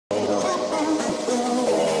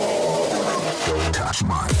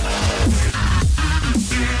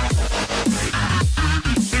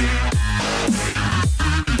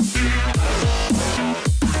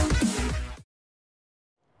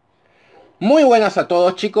Muy buenas a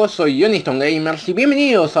todos chicos, soy Gamers y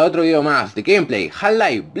bienvenidos a otro video más de gameplay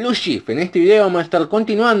Half-Life Blue Shift. En este video vamos a estar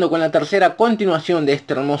continuando con la tercera continuación de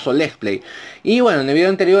este hermoso Let's Play. Y bueno, en el video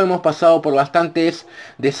anterior hemos pasado por bastantes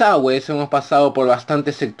desagües, hemos pasado por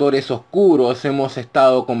bastantes sectores oscuros, hemos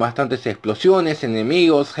estado con bastantes explosiones,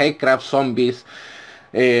 enemigos, headcraft, zombies.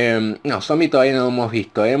 No, zombies todavía no lo hemos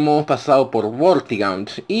visto. Hemos pasado por Vortigaunt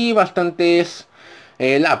y bastantes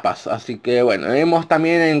lapas, así que bueno, hemos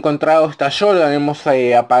también encontrado esta shotgun, hemos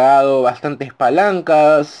apagado bastantes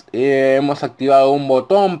palancas, hemos activado un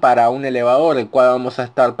botón para un elevador, el cual vamos a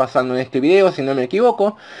estar pasando en este video si no me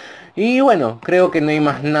equivoco. Y bueno, creo que no hay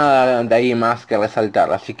más nada de ahí más que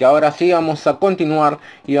resaltar, así que ahora sí vamos a continuar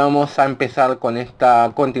y vamos a empezar con esta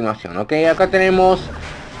continuación, ok. Acá tenemos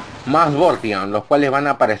más Vortigan, los cuales van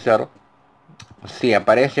a aparecer. Sí,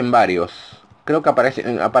 aparecen varios, creo que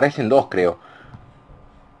aparecen dos, creo.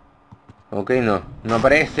 Ok, no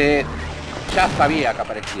aparece. Ya sabía que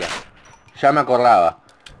aparecía. Ya me acordaba.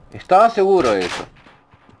 Estaba seguro de eso.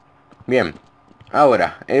 Bien.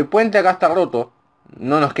 Ahora, el puente acá está roto.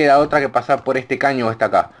 No nos queda otra que pasar por este caño que está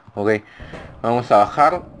acá. Ok. Vamos a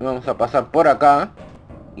bajar. Vamos a pasar por acá.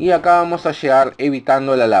 Y acá vamos a llegar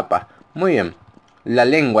evitando la lapa. Muy bien. La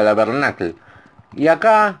lengua, la vernacle. Y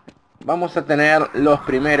acá vamos a tener los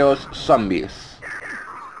primeros zombies.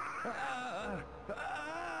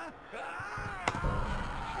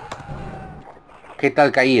 ¿Qué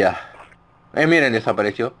tal caída? Miren,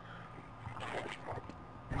 desapareció.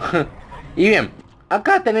 Y bien,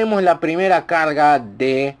 acá tenemos la primera carga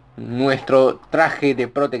de nuestro traje de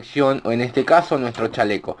protección, o en este caso nuestro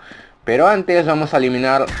chaleco. Pero antes vamos a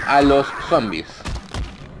eliminar a los zombies.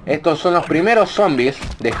 Estos son los primeros zombies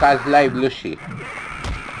de Half-Life Blue Shift.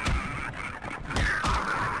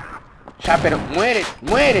 Ya, pero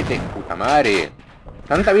muérete, puta madre.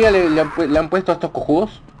 ¿Tanta vida le han puesto a estos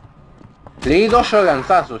cojudos? Le di dos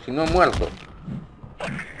shotgunazos y no he muerto.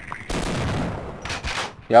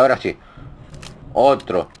 Y ahora sí.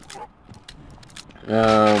 Otro.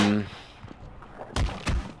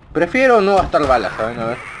 Prefiero no gastar balas, ¿saben? A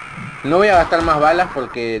ver. No voy a gastar más balas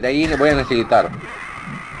porque de ahí voy a necesitar.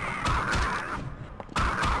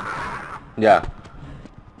 Ya.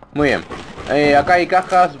 Muy bien. Acá hay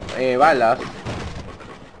cajas, balas.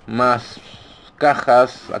 Más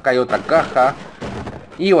cajas. Acá hay otra caja.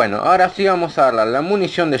 Y bueno, ahora sí vamos a agarrar la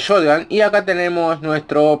munición de shotgun. Y acá tenemos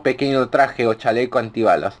nuestro pequeño traje o chaleco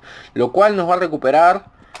antibalas, lo cual nos va a recuperar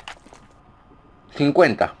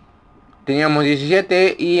 50. Teníamos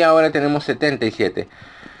 17 y ahora tenemos 77.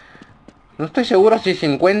 No estoy seguro si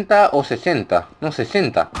 50 o 60. No,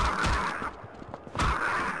 60.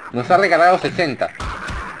 Nos ha recargado 60.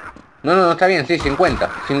 No, está bien, sí, 50.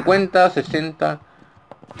 50, 60.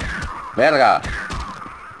 Verga.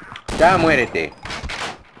 Ya muérete.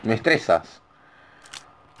 Me estresas.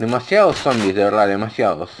 Demasiados zombies, de verdad,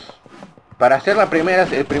 demasiados. Para hacer el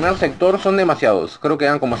primer sector son demasiados. Creo que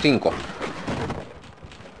eran como 5.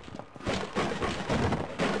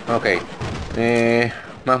 Ok.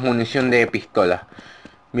 Más munición de pistola.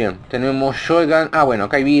 Bien, tenemos shotgun. Ah, bueno,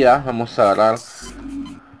 acá hay vida. Vamos a agarrar.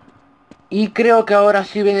 Y creo que ahora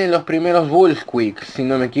sí vienen los primeros bullsqueak, si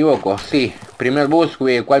no me equivoco. Sí, primer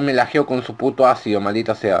bullsqueak, el cual me lajeó con su puto ácido,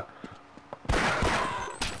 maldita sea.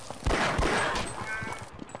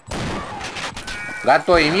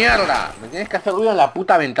 Gato de mierda. Me tienes que hacer ruido en la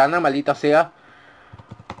puta ventana, maldita sea.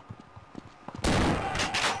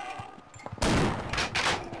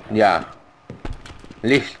 Ya.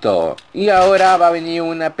 Listo. Y ahora va a venir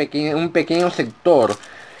un pequeño sector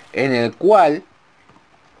en el cual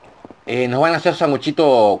nos van a hacer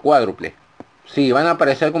sanguchito cuádruple. Sí, van a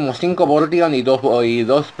aparecer como 5 Vortigan y dos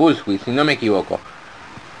Bullsqueak, si no me equivoco.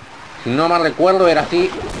 Si no mal recuerdo era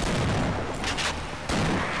así.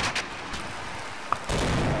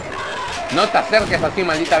 No te acerques así,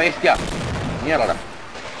 maldita bestia. Mierda.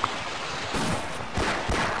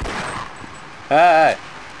 Ay.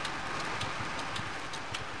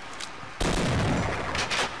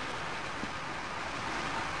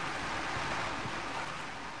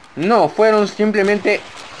 No, fueron simplemente...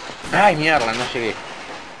 Ay, mierda, no llegué.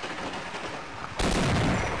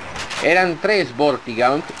 Eran 3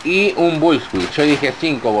 Vortigaunt y un Bullsqueak. Yo dije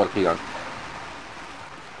 5 Vortigaunt.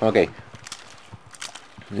 Ok.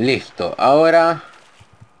 Listo, ahora...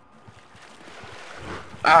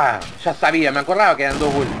 Ah, ya sabía, me acordaba que eran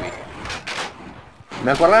 2 Bullsqueak.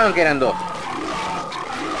 Me acordaban que eran 2.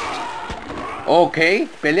 Ok,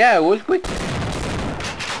 pelea de Bullsqueak.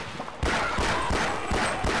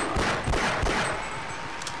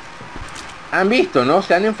 Han visto, ¿no?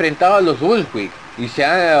 Se han enfrentado a los Bullswig y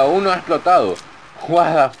uno ha explotado.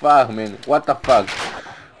 What the fuck, man. What the fuck.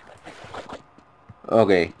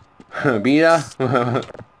 Ok. Vida.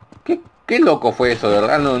 ¿Qué loco fue eso, de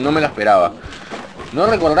verdad? No me lo esperaba. No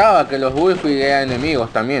recordaba que los Bullswig eran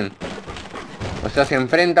enemigos también. O sea, se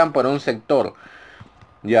enfrentan por un sector.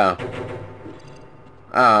 Ya.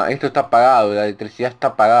 Ah, esto está apagado, la electricidad está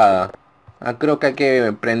apagada. Ah, creo que hay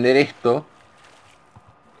que prender esto.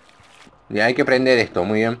 Ya, hay que prender esto,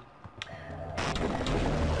 muy bien.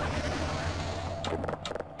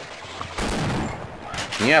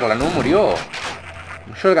 Mierda, no murió.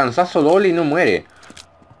 Yo el cansazo doble y no muere.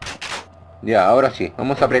 Ya, ahora sí.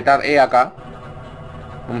 Vamos a apretar E acá.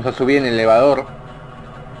 Vamos a subir en el elevador.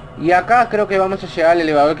 Y acá creo que vamos a llegar al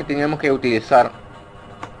elevador que teníamos que utilizar.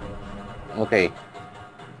 Ok.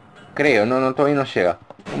 Creo, no, todavía no llega.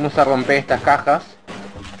 Vamos a romper estas cajas.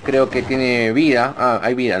 Creo que tiene vida. Ah,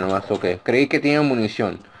 hay vida nomás, ok. Creí que tenía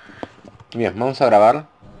munición. Bien, vamos a grabar.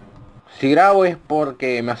 Si grabo es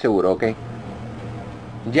porque me aseguro, ok.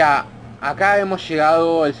 Ya, acá hemos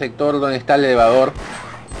llegado al sector donde está el elevador.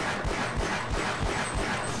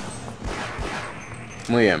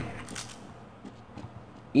 Muy bien.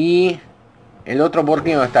 Y el otro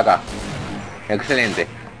portino está acá. Excelente.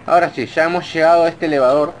 Ahora sí, ya hemos llegado a este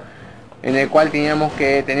elevador en el cual tenemos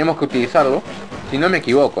que utilizarlo. Si no me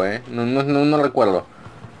equivoco, no recuerdo.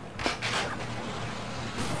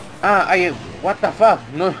 Ah, hay... What the fuck.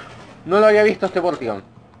 No lo había visto este portón.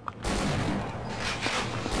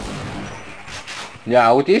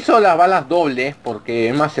 Ya, utilizo las balas dobles porque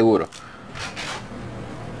es más seguro.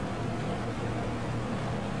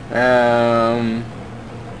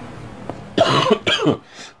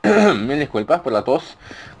 Mil disculpas por la tos.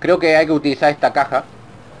 Creo que hay que utilizar esta caja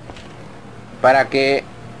para que...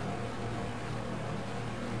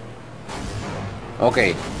 Ok.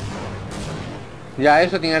 Ya,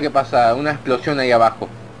 eso tenía que pasar. Una explosión ahí abajo.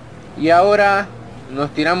 Y ahora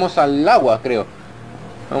nos tiramos al agua, creo.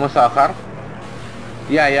 Vamos a bajar.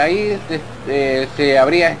 Ya, y ahí se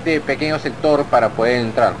abría este pequeño sector para poder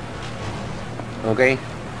entrar. Ok.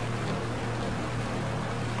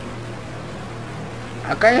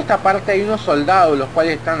 Acá en esta parte hay unos soldados, los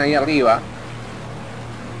cuales están ahí arriba,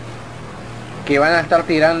 que van a estar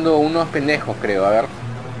tirando unos pendejos, creo. A ver.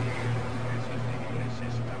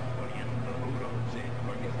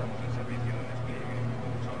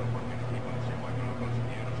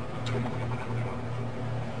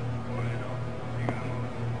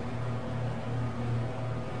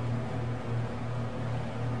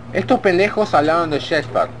 Estos pendejos hablaron de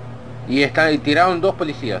Shepard y tiraron dos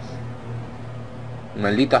policías.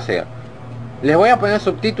 Maldita sea. Les voy a poner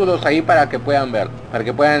subtítulos ahí para que puedan ver, para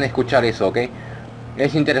que puedan escuchar eso, ¿ok?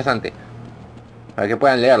 Es interesante. Para que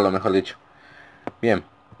puedan leerlo, mejor dicho. Bien.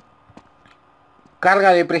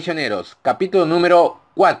 Carga de prisioneros, capítulo número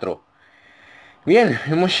 4. Bien,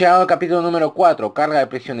 hemos llegado al capítulo número 4, carga de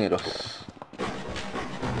prisioneros.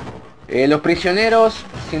 Los prisioneros,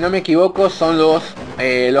 si no me equivoco, son los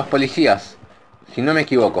policías. Si no me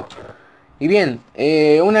equivoco. Y bien,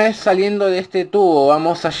 una vez saliendo de este tubo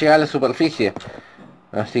vamos a llegar a la superficie.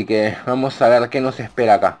 Así que vamos a ver qué nos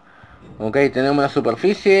espera acá. Ok, tenemos la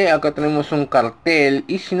superficie, acá tenemos un cartel.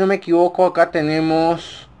 Y si no me equivoco, acá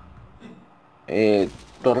tenemos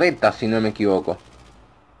torretas, si no me equivoco.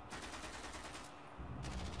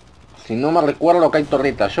 Si no me recuerdo, acá hay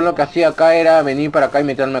torretas. Yo lo que hacía acá era venir para acá y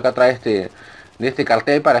meterme acá atrás de este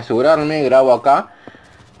cartel para asegurarme. Grabo acá.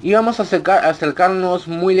 Y vamos a acercarnos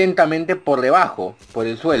muy lentamente por debajo, por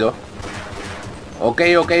el suelo. Ok.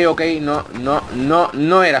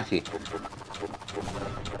 No era así.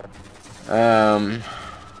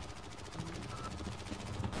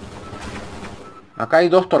 Acá hay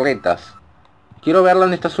dos torretas. Quiero ver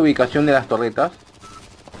dónde está su ubicación de las torretas.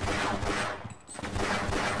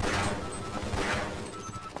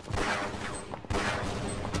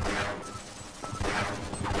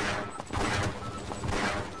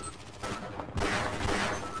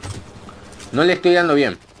 No le estoy dando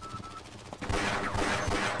bien.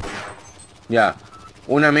 Ya.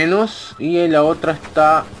 Una menos. Y la otra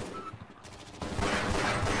está...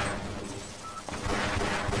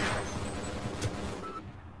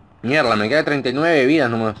 Mierda, me queda 39 vidas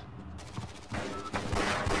nomás.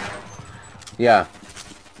 Ya.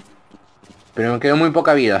 Pero me quedó muy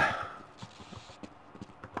poca vida.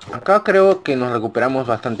 Acá creo que nos recuperamos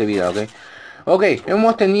bastante vida, ¿ok? Ok,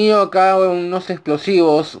 hemos tenido acá unos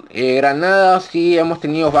explosivos, granadas y hemos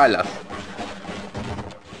tenido balas.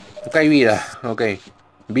 Acá hay vida, ok.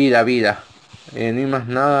 Vida. No hay más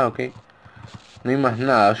nada, ok. No hay más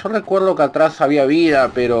nada. Yo recuerdo que atrás había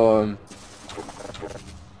vida, pero...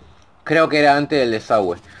 Creo que era antes del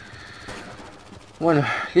desagüe. Bueno,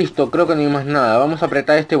 listo, creo que no hay más nada. Vamos a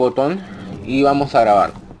apretar este botón y vamos a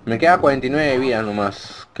grabar. Me queda 49 de vida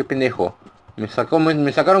nomás. Qué pendejo. Me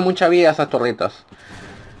sacaron mucha vida esas torretas.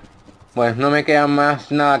 Pues no me queda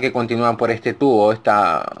más nada que continuar por este tubo,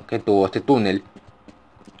 este túnel.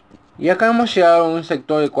 Y acá hemos llegado a un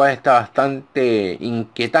sector el cual está bastante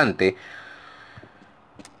inquietante.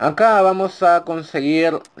 Acá vamos a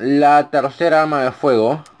conseguir la tercera arma de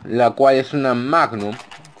fuego, la cual es una Magnum.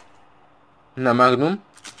 Una Magnum.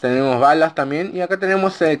 Tenemos balas también. Y acá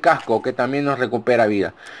tenemos el casco, que también nos recupera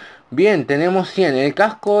vida. Bien, tenemos 100. El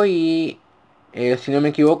casco y... si no me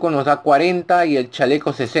equivoco nos da 40 y el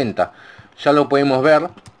chaleco 60. Ya lo podemos ver.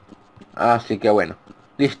 Así que bueno.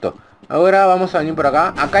 Listo. Ahora vamos a venir por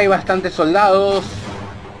acá. Acá hay bastantes soldados.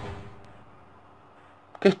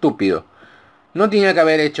 Qué estúpido. No tenía que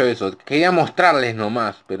haber hecho eso. Quería mostrarles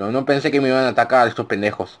nomás. Pero no pensé que me iban a atacar estos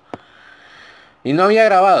pendejos. Y no había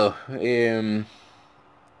grabado.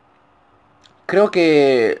 Creo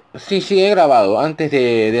que... Sí, he grabado. Antes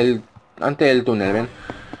del túnel, ¿ven?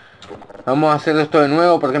 Vamos a hacer esto de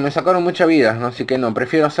nuevo porque me sacaron mucha vida. Así que no,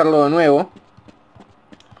 prefiero hacerlo de nuevo.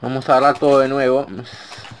 Vamos a agarrar todo de nuevo.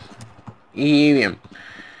 Y bien.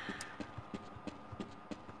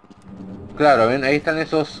 Claro, ven, ahí están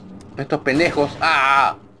estos pendejos.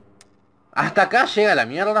 ¡Ah! ¿Hasta acá llega la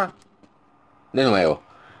mierda? De nuevo.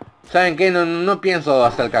 ¿Saben qué? No pienso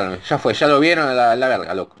acercarme. Ya fue, ya lo vieron a la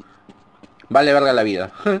verga, loco. Vale verga la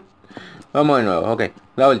vida. Vamos de nuevo, ok.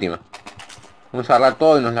 La última. Vamos a agarrar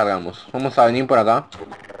todo y nos largamos. Vamos a venir por acá.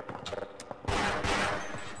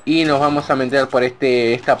 Y nos vamos a meter por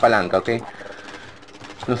esta palanca, ok.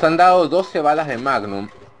 Nos han dado 12 balas de Magnum.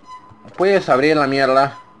 Puedes abrir la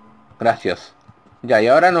mierda. Gracias. Ya, y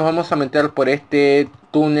ahora nos vamos a meter por este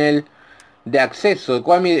túnel de acceso, el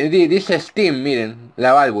cual dice Steam, miren,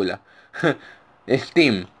 la válvula.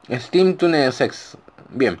 Steam túnel de acceso.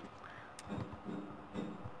 Bien.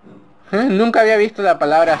 Nunca había visto la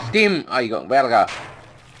palabra Steam. Ay, verga.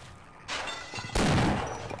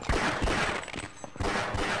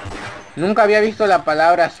 Nunca había visto la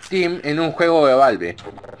palabra Steam en un juego de Valve.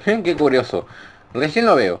 Qué curioso. Recién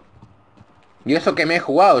lo veo. Y eso que me he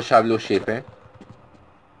jugado ya Blue Shift,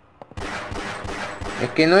 Es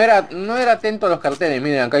que no era atento a los carteles.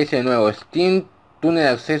 Miren, acá dice de nuevo. Steam, túnel de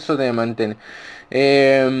acceso de mantenimiento.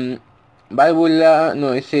 Válvula,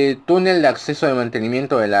 no, ese túnel de acceso de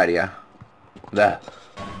mantenimiento del área.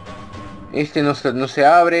 Este no se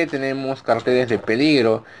abre, tenemos carteles de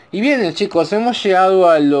peligro. Y bien, chicos, hemos llegado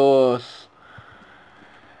a los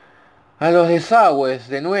desagües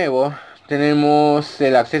de nuevo. Tenemos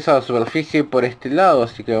el acceso a la superficie por este lado,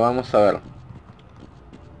 así que vamos a ver.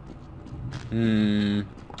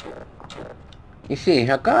 Y sí,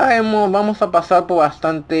 acá vamos a pasar por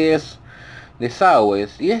bastantes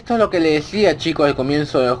desagües. Y esto es lo que le decía, chicos, al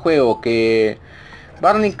comienzo del juego, que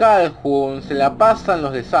Barney Calhoun se la pasa en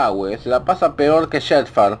los desagües, se la pasa peor que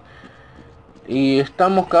Jetfar. Y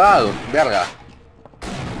estamos cagados, verga.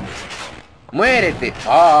 ¡Muérete!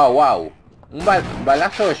 ¡Ah, wow! Un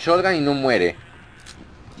balazo de shotgun y no muere.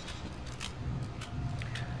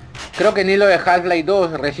 Creo que ni lo de Half-Life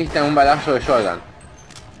 2 resiste a un balazo de shotgun.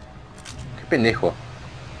 Qué pendejo.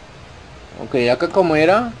 Ok, acá como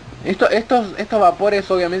era. Estos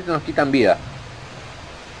vapores obviamente nos quitan vida.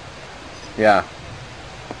 Ya.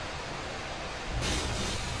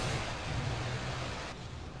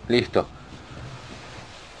 Listo.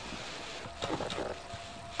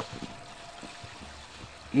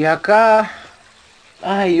 Y acá...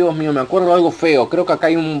 Ay, Dios mío, me acuerdo de algo feo. Creo que acá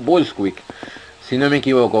hay un Bullsquick, si no me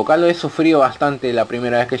equivoco. Acá lo he sufrido bastante la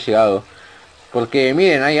primera vez que he llegado. Porque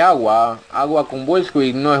miren, hay agua. Agua con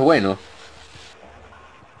Bullsquick no es bueno.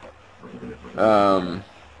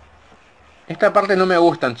 Esta parte no me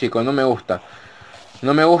gustan, chicos, no me gusta.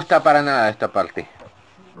 No me gusta para nada esta parte.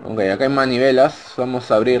 Ok, acá hay manivelas. Vamos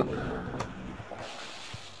a abrir.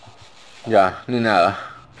 Ya, ni nada.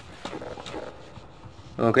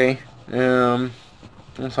 Ok.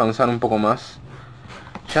 Vamos a avanzar un poco más.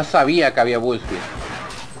 Ya sabía que había Bullseye.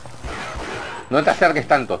 No te acerques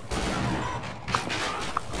tanto.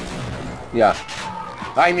 Ya.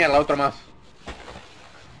 Ay, mierda, otro más.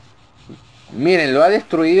 Miren, lo ha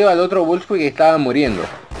destruido al otro Bullseye que estaba muriendo.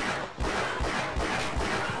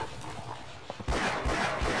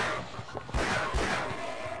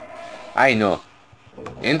 Ay, no.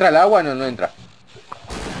 ¿Entra el agua? No, no entra.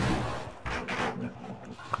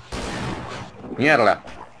 Mierda.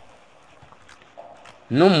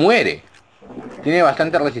 No muere. Tiene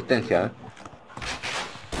bastante resistencia,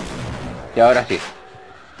 Y ahora sí.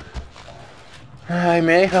 Ay,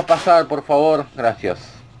 me dejas pasar, por favor. Gracias.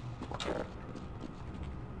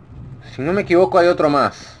 Si no me equivoco hay otro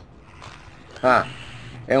más. Ah,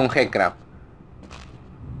 es un headcrab.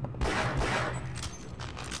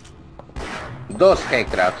 2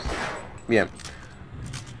 headcrabs. Bien.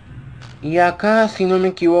 Y acá, si no me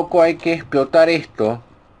equivoco, hay que explotar esto.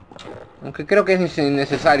 Aunque creo que es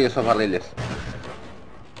innecesario esos barriles.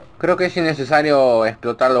 Creo que es innecesario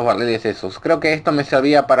explotar los barriles esos. Creo que esto me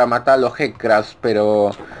servía para matar a los headcrabs,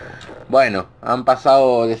 pero... Bueno, han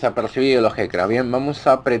pasado desapercibidos los headcrabs. Bien, vamos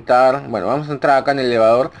a apretar... Bueno, vamos a entrar acá en el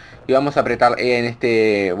elevador y vamos a apretar E en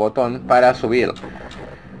este botón para subir.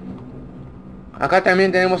 Acá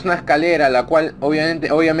también tenemos una escalera, la cual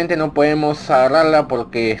obviamente no podemos agarrarla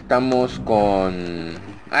porque estamos con...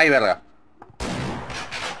 ¡Ay, verga!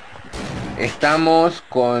 Estamos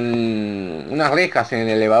con unas rejas en el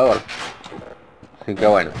elevador. Así que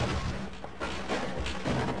bueno.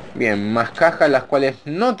 Bien, más cajas las cuales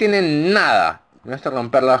no tienen nada. Me hace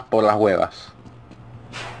romperlas por las huevas.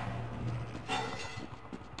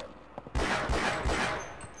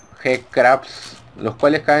 Headcrabs, los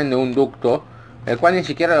cuales caen de un ducto, el cual ni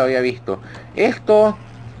siquiera lo había visto. Esto...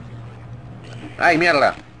 ¡Ay,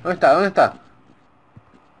 mierda! ¿Dónde está? ¿Dónde está?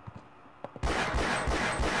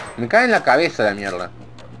 Me cae en la cabeza la mierda.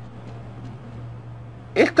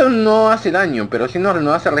 Esto no hace daño, pero sí nos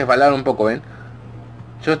hace resbalar un poco, ¿ven?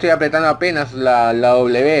 Yo estoy apretando apenas la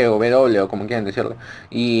W o W o como quieran decirlo.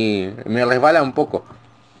 Y me resbala un poco.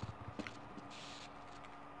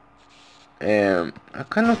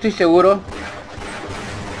 Acá no estoy seguro.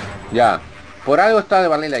 Ya. Por algo está el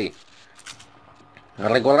barril ahí. Me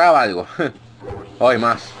recordaba algo. Hoy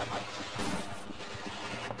más.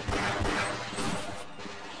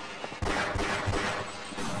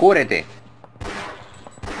 Cúbrete.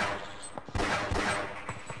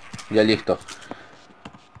 Ya listo.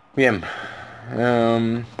 Bien.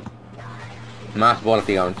 Más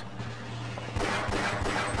Vortigaunt.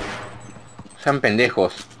 Sean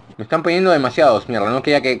pendejos. Me están poniendo demasiados, mierda. No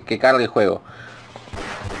quería que cargue el juego.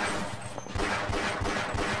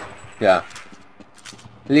 Ya.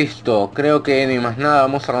 Listo. Creo que no hay más nada.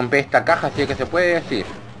 Vamos a romper esta caja, si es que se puede decir.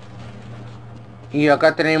 Y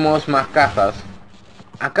acá tenemos más cajas.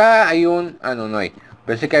 Acá hay un... Ah, no, no hay.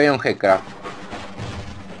 Pensé que había un headcrab.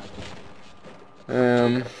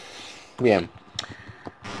 Bien.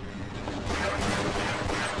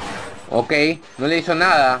 Ok, no le hizo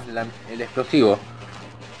nada el explosivo.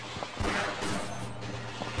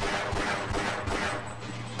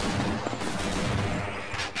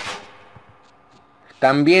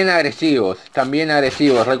 También agresivos, también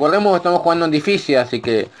agresivos. Recordemos que estamos jugando en difícil, así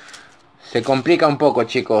que se complica un poco,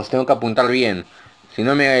 chicos. Tengo que apuntar bien. Si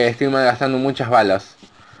no me estoy malgastando muchas balas.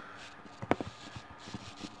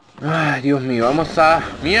 Ay, Dios mío, vamos a...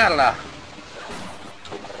 ¡Mierda!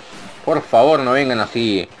 Por favor, no vengan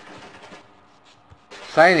así.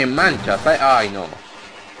 Salen en mancha, ay no.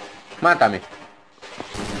 Mátame.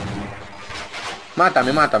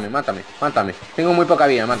 Mátame, mátame, mátame, mátame. Tengo muy poca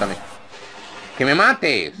vida, mátame. ¡Que me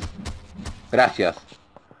mates! Gracias.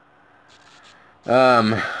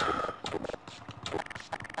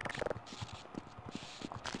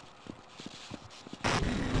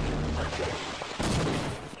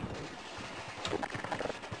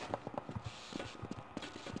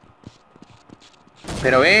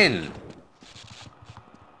 Pero ven.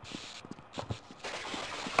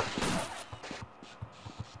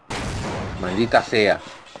 Maldita sea.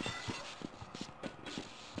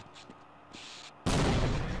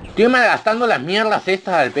 Estoy malgastando las mierdas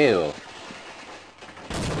estas al pedo.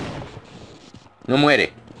 No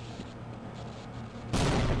muere.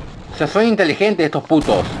 O sea, son inteligentes estos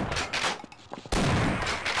putos.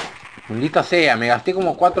 Maldita sea, me gasté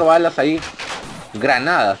como 4 balas ahí.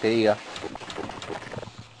 Granadas, te diga.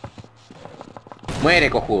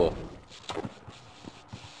 Muere, cojudo.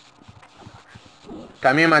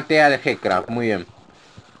 También maté al headcrab, muy bien.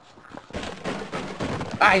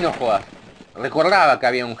 Ay, no jodas. Recordaba que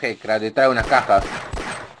había un headcrab detrás de unas cajas.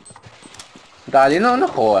 Dale, no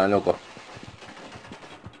jodan, loco.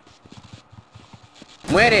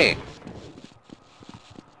 ¡Muere!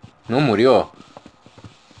 No murió.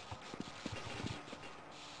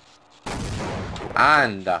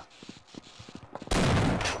 Anda.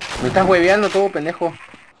 ¿Me estás hueveando todo, pendejo?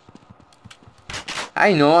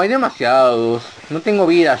 Ay, no, hay demasiados. No tengo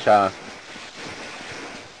vida ya.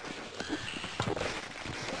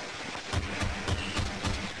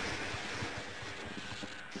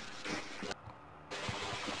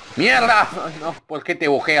 ¡Mierda! Ay, no, ¿por qué te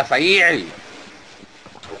bujeas ahí?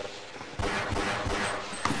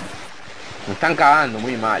 Me están cagando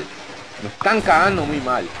muy mal. Me están cagando muy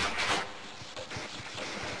mal.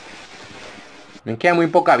 Me queda muy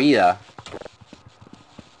poca vida.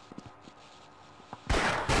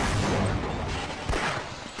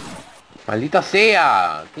 Maldita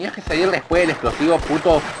sea. Tenías que salir después del explosivo,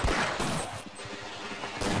 puto.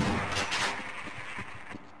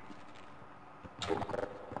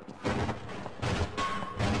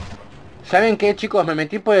 ¿Saben qué, chicos? Me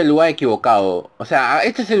metí por el lugar equivocado. O sea,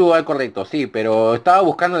 este es el lugar correcto, sí, pero estaba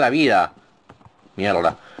buscando la vida.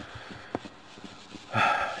 Mierda.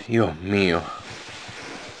 Dios mío.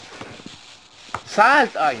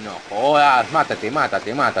 ¡Salta! ¡Ay, no jodas! Mátate,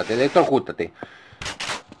 mátate, mátate. Electrocútate.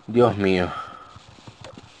 Dios mío.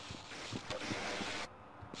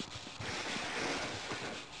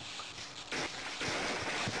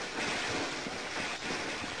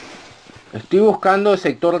 Estoy buscando el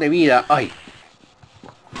sector de vida. ¡Ay!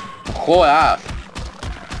 ¡Jodas!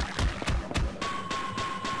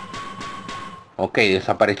 Ok,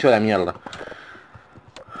 desapareció la mierda.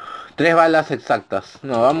 3 balas exactas.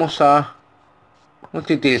 No, vamos a... Vamos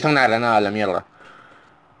a utilizar una granada a la mierda.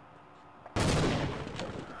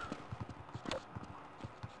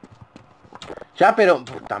 Ya, pero...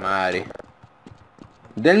 Puta madre.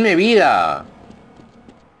 Denme vida.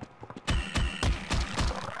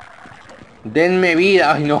 Denme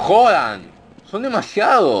vida. ¡Ay, no jodan! Son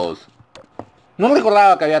demasiados. No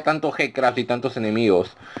recordaba que había tantos Headcraft y tantos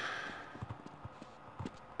enemigos.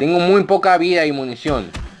 Tengo muy poca vida y munición.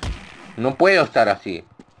 No puedo estar así.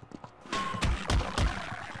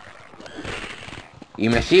 Y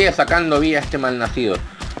me sigue sacando vida este malnacido.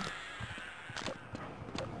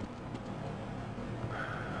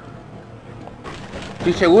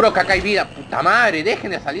 Estoy seguro que acá hay vida. Puta madre, dejen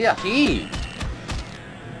de salir así.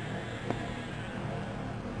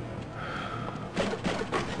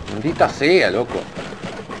 Maldita sea, loco.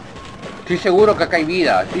 Estoy seguro que acá hay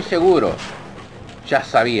vida, estoy seguro. Ya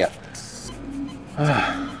sabía.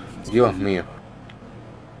 Dios mío.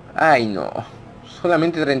 Ay, no.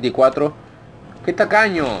 Solamente 34. ¡Qué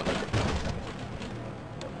tacaño!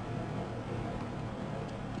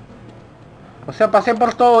 O sea, pasé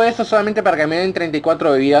por todo eso solamente para que me den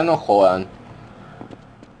 34 de vida, no jodan.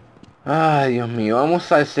 Ay, Dios mío,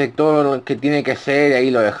 vamos al sector que tiene que ser y ahí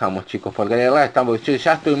lo dejamos, chicos, porque de verdad estamos, yo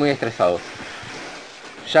ya estoy muy estresado.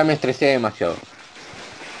 Ya me estresé demasiado.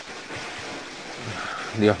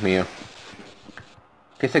 Dios mío.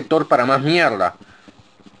 ¿Qué sector para más mierda?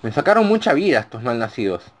 Me sacaron mucha vida estos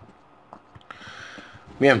malnacidos.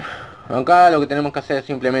 Bien, acá lo que tenemos que hacer es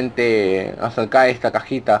simplemente acercar esta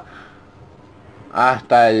cajita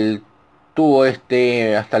hasta el tubo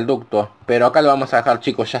este, hasta el ducto. Pero acá lo vamos a dejar,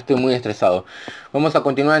 chicos, ya estoy muy estresado. Vamos a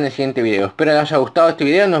continuar en el siguiente video. Espero les haya gustado este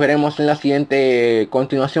video. Nos veremos en la siguiente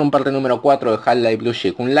continuación, parte número 4 de Half-Life Blue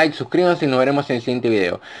Shift. Un like, suscríbanse y nos veremos en el siguiente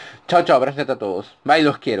video. Chao, chao, gracias a todos. Bye,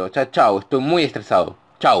 los quiero. Chao, chao, estoy muy estresado.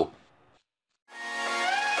 Chao.